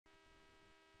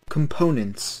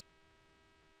Components.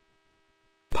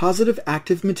 Positive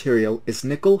active material is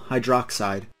nickel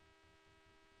hydroxide.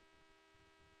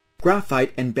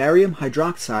 Graphite and barium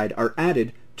hydroxide are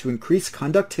added to increase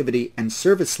conductivity and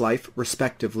service life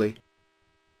respectively.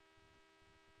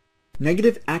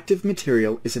 Negative active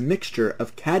material is a mixture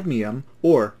of cadmium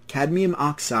or cadmium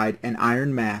oxide and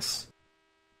iron mass.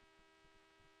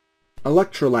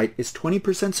 Electrolyte is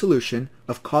 20% solution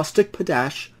of caustic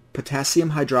potash,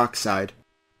 potassium hydroxide.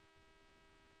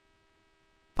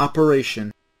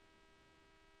 Operation.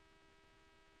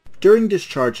 During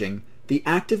discharging, the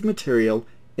active material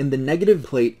in the negative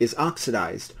plate is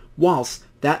oxidized, whilst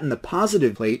that in the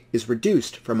positive plate is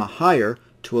reduced from a higher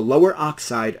to a lower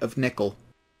oxide of nickel.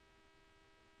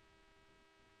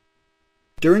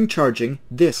 During charging,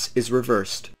 this is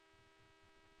reversed.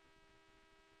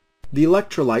 The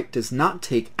electrolyte does not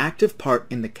take active part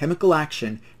in the chemical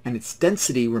action, and its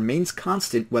density remains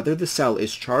constant whether the cell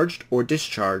is charged or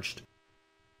discharged.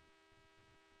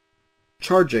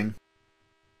 Charging.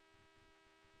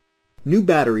 New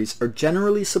batteries are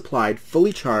generally supplied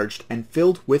fully charged and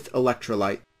filled with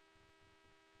electrolyte.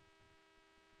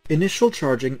 Initial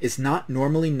charging is not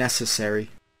normally necessary.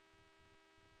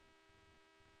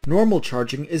 Normal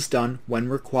charging is done when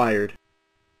required.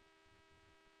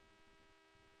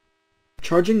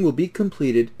 Charging will be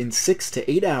completed in 6 to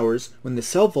 8 hours when the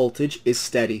cell voltage is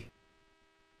steady.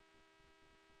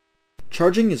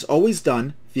 Charging is always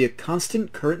done via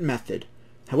constant current method.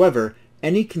 However,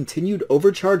 any continued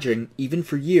overcharging, even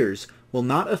for years, will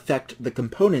not affect the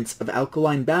components of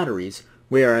alkaline batteries,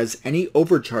 whereas any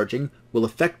overcharging will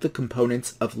affect the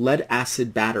components of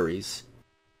lead-acid batteries.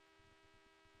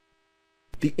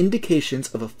 The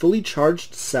indications of a fully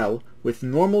charged cell with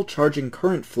normal charging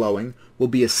current flowing will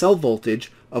be a cell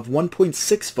voltage of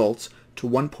 1.6 volts to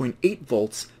 1.8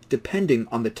 volts depending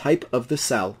on the type of the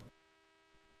cell.